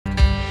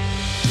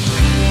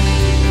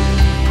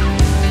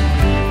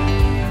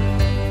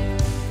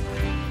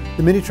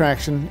The MINI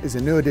TRAXION is a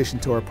new addition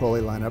to our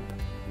pulley lineup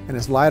and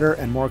is lighter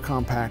and more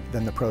compact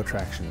than the Pro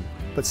Traction,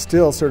 but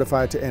still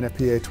certified to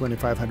NFPA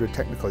 2500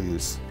 technical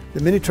use. The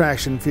MINI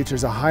TRAXION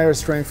features a higher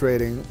strength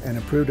rating and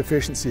improved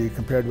efficiency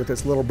compared with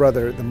its little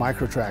brother, the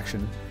Micro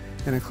Traction,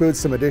 and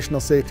includes some additional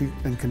safety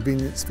and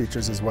convenience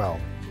features as well.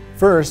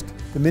 First,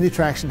 the MINI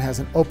TRAXION has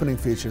an opening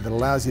feature that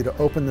allows you to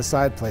open the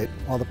side plate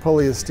while the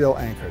pulley is still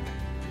anchored.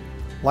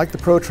 Like the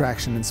Pro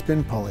Traction and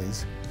spin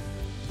pulleys,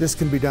 this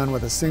can be done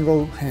with a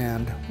single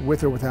hand,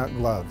 with or without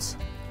gloves.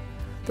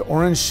 The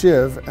orange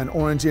sheave and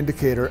orange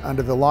indicator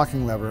under the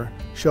locking lever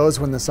shows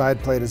when the side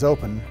plate is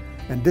open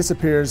and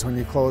disappears when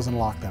you close and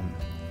lock them.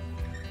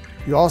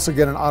 You also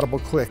get an audible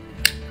click,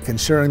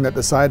 ensuring that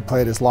the side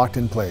plate is locked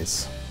in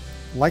place.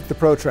 Like the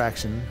Pro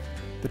Traction,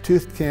 the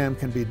toothed cam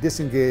can be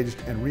disengaged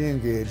and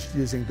re-engaged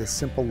using this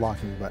simple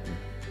locking button.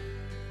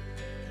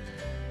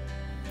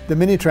 The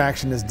MINI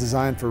TRAXION is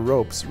designed for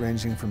ropes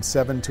ranging from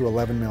 7 to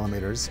 11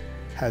 millimeters,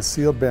 has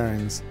sealed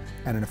bearings,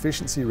 and an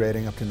efficiency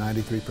rating up to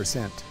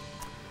 93%.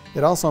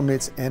 It also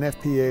meets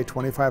NFPA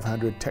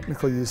 2500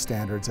 technical use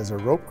standards as a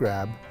rope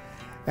grab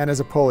and as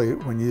a pulley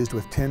when used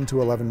with 10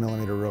 to 11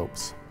 millimeter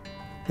ropes.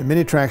 The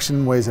MINI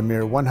TRAXION weighs a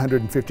mere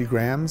 150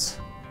 grams,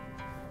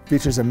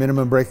 features a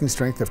minimum braking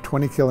strength of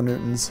 20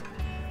 kilonewtons,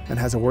 and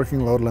has a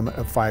working load limit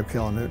of 5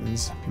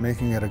 kilonewtons,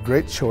 making it a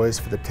great choice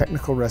for the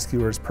technical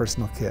rescuer's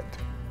personal kit.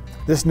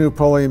 This new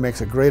pulley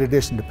makes a great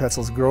addition to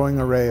Petzl's growing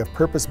array of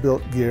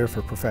purpose-built gear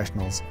for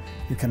professionals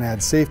and can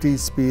add safety,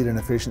 speed, and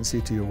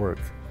efficiency to your work.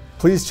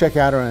 Please check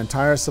out our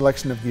entire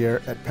selection of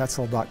gear at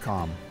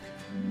Petzl.com.